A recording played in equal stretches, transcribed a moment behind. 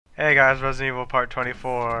Hey guys, Resident Evil Part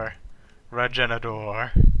 24,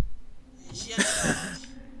 Regenador.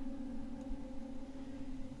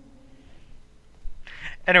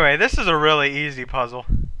 Anyway, this is a really easy puzzle.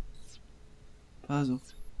 Puzzle.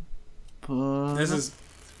 This is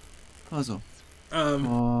Puzzle. um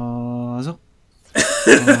Puzzle.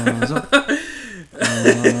 Puzzle.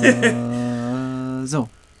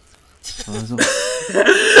 Puzzle.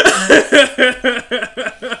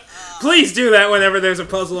 Please do that whenever there's a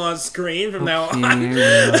puzzle on screen from now on.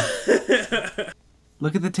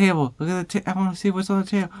 Look at the table. Look at the table. I want to see what's on the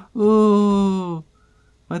table. Ooh.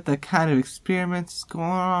 What the kind of experiments is going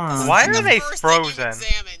on? Why are they frozen?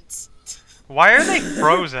 Why are they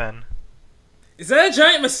frozen? Is that a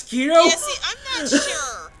giant mosquito? Yeah, see, I'm not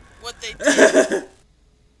sure what they did.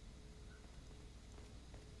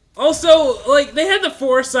 Also, like, they had the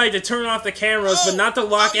foresight to turn off the cameras, but not to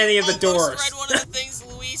lock any of the doors. I read one of the things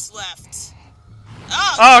Luis left.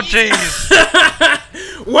 Oh, jeez!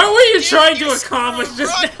 What were you trying to accomplish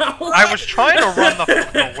just now? I was trying to run the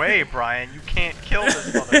fuck away, Brian. You can't kill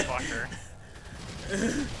this motherfucker.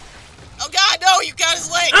 Oh god, no! You got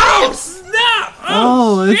his leg! Oh, snap!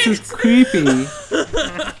 Oh, this is creepy. So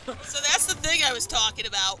that's the thing I was talking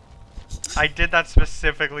about. I did that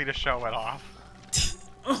specifically to show it off.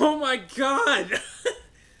 Oh my god!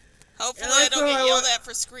 Hopefully I don't get yelled at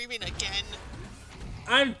for screaming again.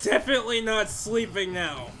 I'm definitely not sleeping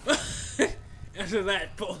now. After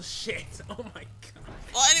that bullshit. Oh my god.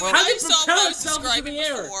 Well, anyway, How I did saw propel what I was itself into describing the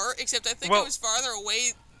air? before, except I think Well- I was farther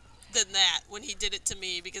away than that when he did it to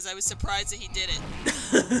me because I was surprised that he did it.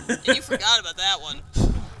 And you forgot about that one.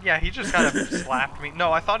 Yeah, he just kind of slapped me.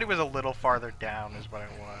 No, I thought he was a little farther down is what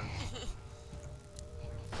it was.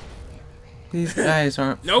 These guys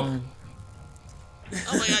aren't Nope. fun.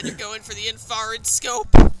 Oh my god, you're going for the infrared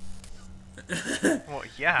scope. Well,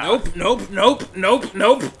 yeah. Nope, nope, nope, nope,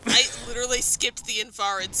 nope. I literally skipped the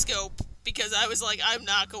infrared scope because I was like, I'm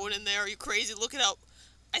not going in there. Are you crazy? Look at how...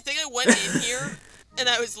 I think I went in here and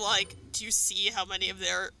I was like, do you see how many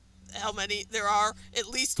there are? At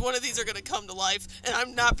least one of these are gonna come to life, and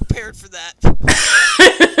I'm not prepared for that.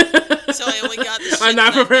 So I only got the shit I'm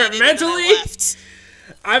not that I prepared needed, and then I mentally. left.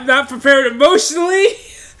 I'm not prepared emotionally.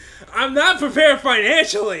 I'm not prepared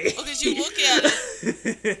financially. Because you look at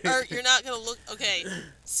it, or you're not gonna look. Okay,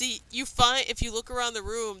 see, you find if you look around the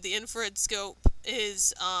room, the infrared scope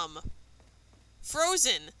is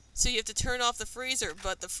frozen, so you have to turn off the freezer.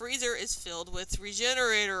 But the freezer is filled with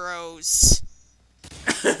regeneratoros.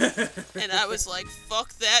 And I was like,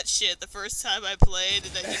 "Fuck that shit!" The first time I played,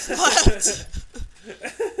 and then just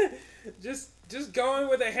left. Just go in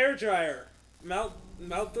with a hairdryer. Melt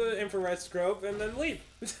the infrared scope and then leave.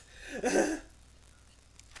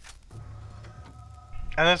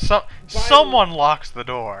 And then someone locks the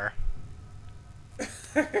door.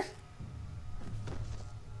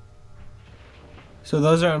 So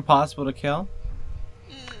those are impossible to kill?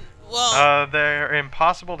 Well, They're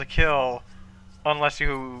impossible to kill unless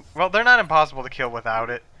you... Well, they're not impossible to kill without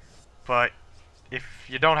it, but if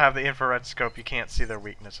you don't have the infrared scope, you can't see their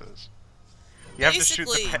weaknesses. You have to shoot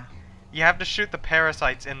you have to shoot the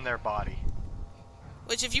parasites in their body.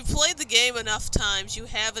 which if you've played the game enough times, you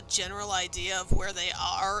have a general idea of where they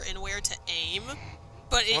are and where to aim,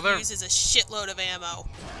 but it uses a shitload of ammo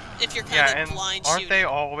if you're kind of blind shooting. Aren't they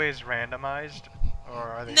always randomized? Or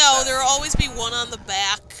are they No, set? there'll always be one on the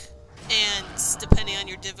back, and depending on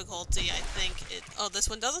your difficulty, I think it... Oh, this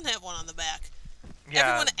one doesn't have one on the back. Yeah.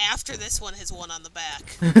 Everyone after this one has one on the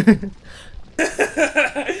back.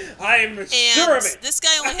 I'm sure of it. This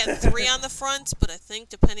guy only had 3 on the front, but I think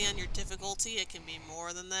depending on your difficulty, it can be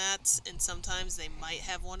more than that, and sometimes they might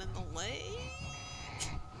have one in the leg?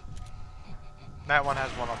 That one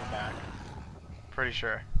has one on the back. Pretty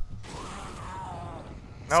sure. This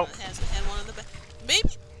Nope. one hasn't had one on the back. Maybe...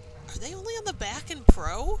 Are they only on the back in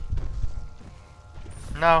Pro?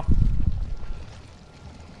 No.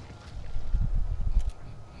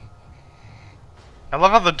 I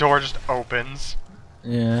love how the door just opens.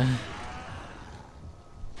 Yeah.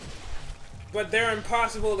 But they're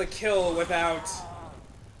impossible to kill without...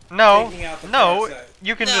 No, Taking out the no, parasite.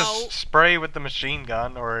 you can No. just spray with the machine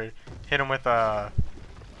gun or hit them with a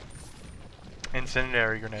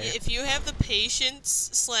incendiary grenade. If you have the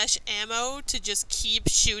patience / ammo to just keep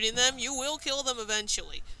shooting them, you will kill them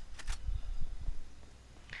eventually.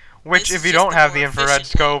 Which, This if is you just don't the have more the infrared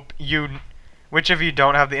efficient way. scope, if you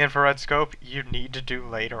don't have the infrared scope, you need to do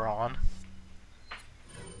later on.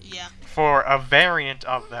 Yeah. For a variant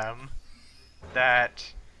of them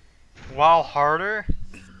that, while harder,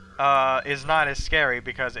 is not as scary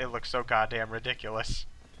because it looks so goddamn ridiculous.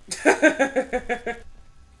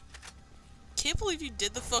 can't believe you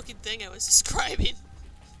did the fucking thing I was describing.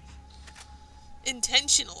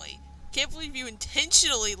 Intentionally. Can't believe you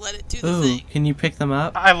intentionally let it do the Ooh, thing. can you pick them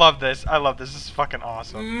up? I love this. I love this. This is fucking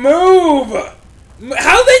awesome. Move!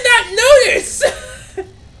 How they not notice?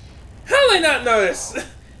 How they not notice?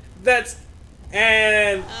 That's...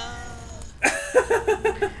 And...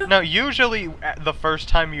 No, usually the first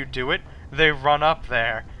time you do it, they run up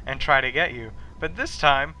there and try to get you. But this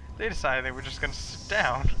time, they decided they were just gonna sit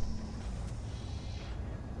down.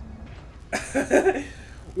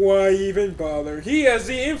 Why even bother? He has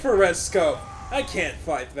the infrared scope. I can't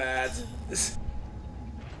fight that.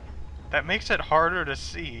 That makes it harder to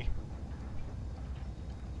see.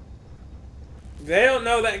 They don't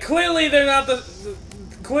know that. Clearly, they're not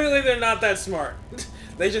clearly, they're not that smart.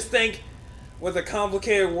 They just think with a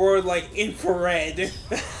complicated word like infrared,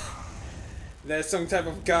 that's some type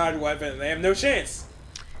of god weapon. They have no chance.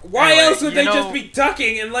 Why Anyway, else would they you just know- be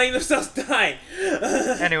ducking and letting themselves die?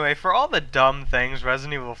 Anyway, for all the dumb things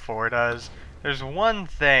Resident Evil 4 does, there's one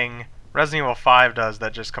thing Resident Evil 5 does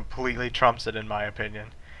that just completely trumps it in my opinion.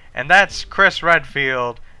 And that's Chris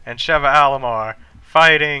Redfield and Sheva Alomar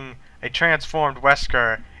fighting a transformed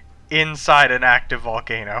Wesker inside an active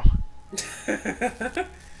volcano.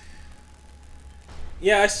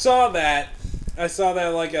 Yeah, I saw that. I saw that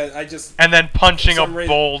like I just... And then punching a For some reason-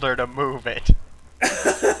 boulder to move it.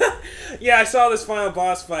 Yeah, I saw this final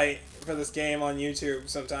boss fight for this game on YouTube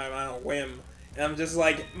sometime on a whim. And I'm just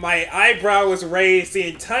like, my eyebrow was raised the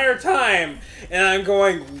entire time. And I'm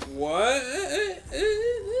going, what?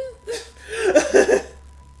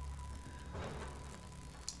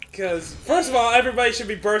 Because, first of all, everybody should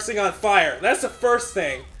be bursting on fire. That's the first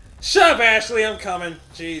thing. Shut up, Ashley, I'm coming.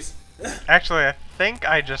 Jeez. Actually, I think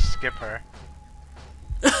I just skip her.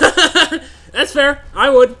 That's fair. I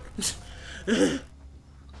would.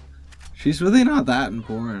 She's really not that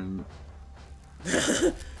important.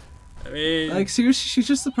 I mean... Like, seriously, she's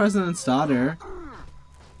just the president's daughter.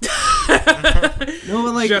 No,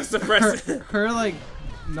 but like, Just the president. her, like,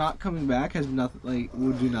 not coming back has nothing, like,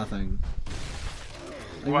 would do nothing.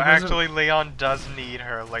 Like, Well, because of- actually, Leon does need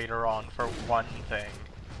her later on for one thing.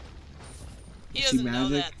 He Is she doesn't know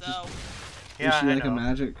that, magic? though. Yeah, is she I like know. a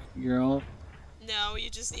magic girl? No, you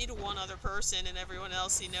just need one other person, and everyone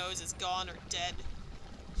else he knows is gone or dead.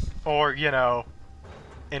 Or, you know,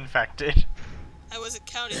 infected. I wasn't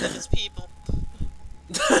counting them as people.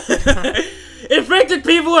 Infected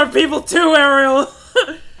people are people too, Ariel!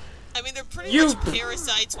 I mean, they're pretty You- much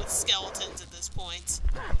parasites with skeletons at this point.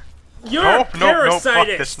 You're Nope, a nope, fuck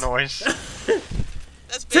parasitist! this noise.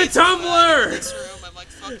 That's To basically what I Tumblr! do in this room. I'm like,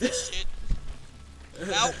 fuck this shit.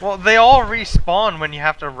 Ow. Well, they all respawn when you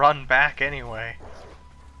have to run back anyway.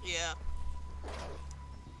 Yeah.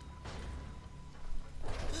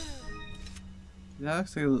 That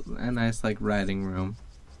looks like a nice, like, writing room.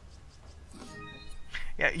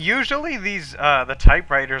 Yeah, usually these, the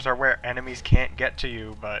typewriters are where enemies can't get to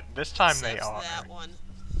you, but this time they Except are. that one.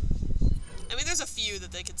 I mean, there's a few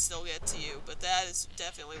that they can still get to you, but that is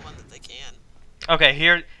definitely one that they can. Okay,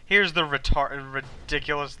 here's the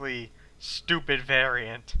ridiculously stupid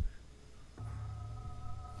variant.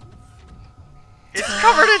 It's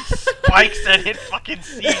covered in spikes and it fucking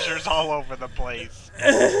seizures all over the place.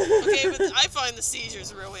 Okay, but I find the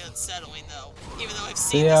seizures really unsettling, though. Even though I've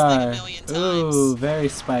seen They this thing a are. million times. Ooh, very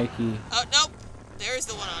spiky. Oh, nope. There's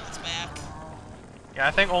the one on its back. Yeah,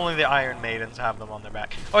 I think only the Iron Maidens have them on their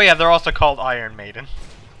back. Oh yeah, they're also called Iron Maiden.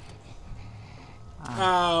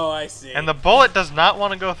 Oh, I see. And the bullet does not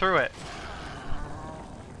want to go through it.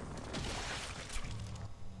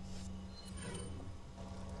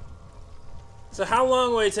 So how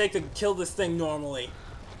long would it take to kill this thing normally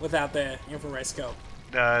without the infrared scope?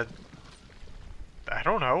 I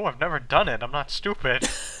don't know. I've never done it. I'm not stupid.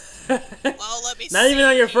 Well, let me see. Not even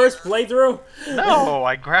on your first here. playthrough? No,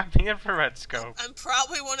 I grabbed the infrared scope. I'm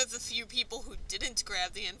probably one of the few people who didn't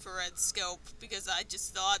grab the infrared scope because I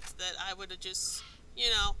just thought that I would have just, you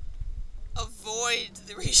know, avoid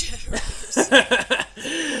the regenerators.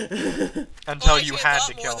 Until Well, you actually, had I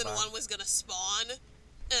to thought kill more them. than one was gonna spawn,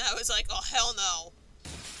 and I was like, oh hell no.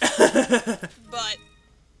 But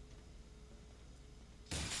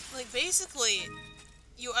like basically,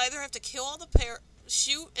 you either have to kill all the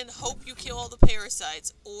shoot and hope you kill all the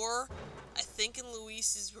parasites, or I think in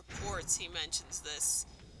Luis's reports he mentions this,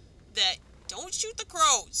 that don't shoot the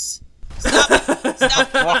crows.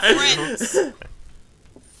 Stop being friends.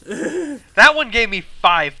 That one gave me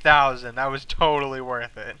 5,000. That was totally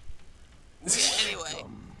worth it. Yeah, anyway,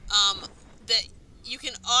 that you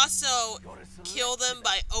can also kill them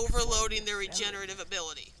by overloading their regenerative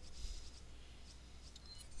ability.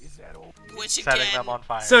 Which setting again, them on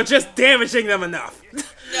fire. So just damaging them enough.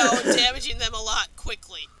 no, damaging them a lot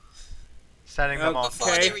quickly Setting them on before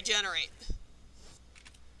fire. Okay. they regenerate.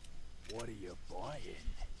 What are you buying?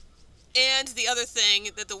 And the other thing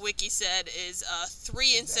that the wiki said is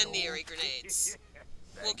 3 incendiary grenades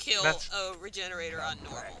will kill That's- a regenerator on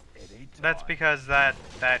normal. That's because that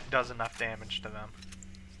does enough damage to them.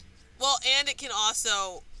 Well, and it can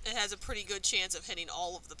also, it has a pretty good chance of hitting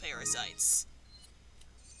all of the parasites.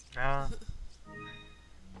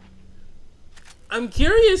 I'm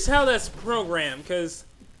curious how that's programmed, because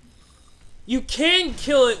you can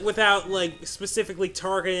kill it without, like, specifically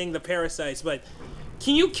targeting the parasites, but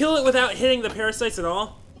can you kill it without hitting the parasites at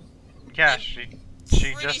all? Yeah, she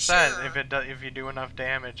just pretty said sure. if you do enough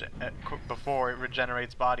damage before it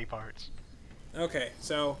regenerates body parts. Okay,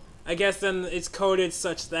 so I guess then it's coded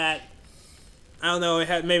such that, I don't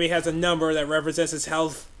know, maybe it has a number that represents its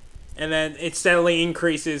health, and then it steadily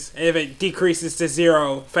increases, and if it decreases to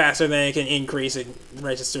 0 faster than it can increase, it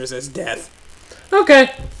registers as death. Okay.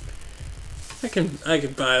 I can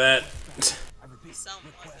buy that.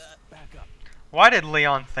 Something like that. Why did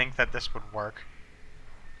Leon think that this would work?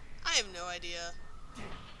 I have no idea.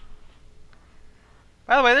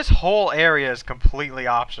 By the way, this whole area is completely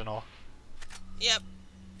optional. Yep.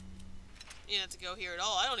 You didn't have to go here at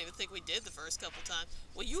all. I don't even think we did the first couple times.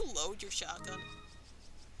 Will you load your shotgun?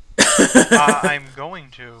 I'm going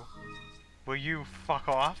to. Will you fuck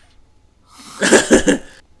off?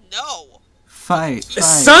 No! Fight,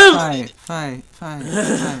 Son of- fight.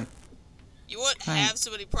 You wouldn't Right. have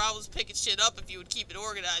so many problems picking shit up if you would keep it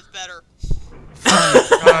organized better.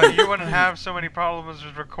 You wouldn't have so many problems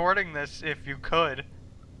with recording this if you could.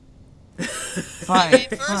 I mean, Fight,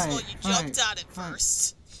 first of all, you jumped on it fight.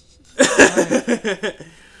 first. fight.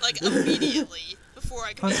 Like, immediately, before I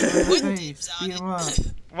could Punch even him in put the dibs face, on beat it. him up.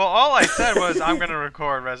 Well, all I said was I'm gonna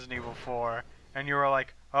record Resident Evil 4, and you were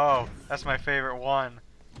like, "Oh, that's my favorite one."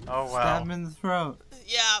 Oh Stab well. him in the throat.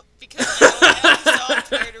 Yeah, because I don't have the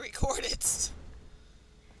software to record it.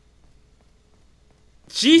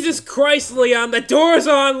 Jesus Christ, Leon, the doors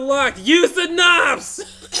are unlocked! Use the knobs!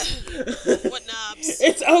 What knobs?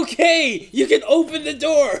 It's okay! You can open the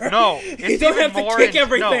door! No, You it's don't even have to more kick No,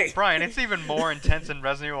 everything! Brian, it's even more intense in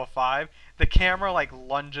Resident Evil 5. The camera like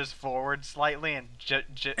lunges forward slightly and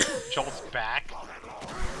jolts back.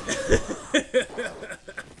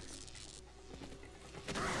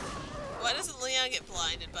 Why doesn't Leon get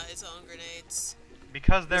blinded by his own grenades?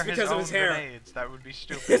 Because they're It's his because of own his hair. grenades. That would be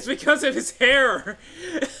stupid. It's because of his hair!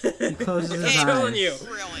 He closes his I'm telling eyes. you.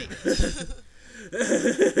 Really?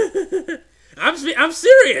 I'm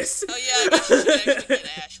serious! Oh yeah, I guess you should actually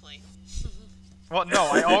get Ashley. Well, no,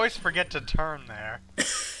 I always forget to turn there.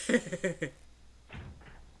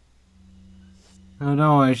 Oh,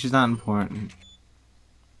 don't worry, she's not important.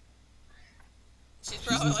 She's She's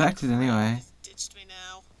probably infected like, anyway. "He's ditched me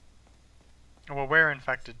now." Well, we're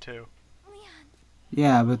infected too.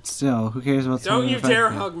 Yeah, but still, who cares about Don't someone you dare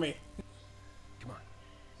infected? hug me. Come on,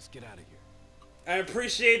 let's get out of here. I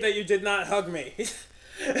appreciate that you did not hug me.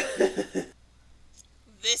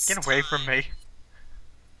 This Get away from time. me.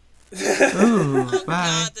 Ooh, Oh bye.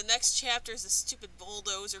 god, the next chapter is a stupid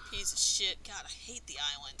bulldozer piece of shit. God, I hate the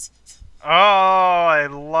island. Oh, I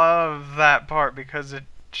love that part because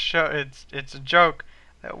it's a joke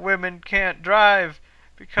that women can't drive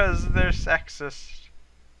because they're sexist.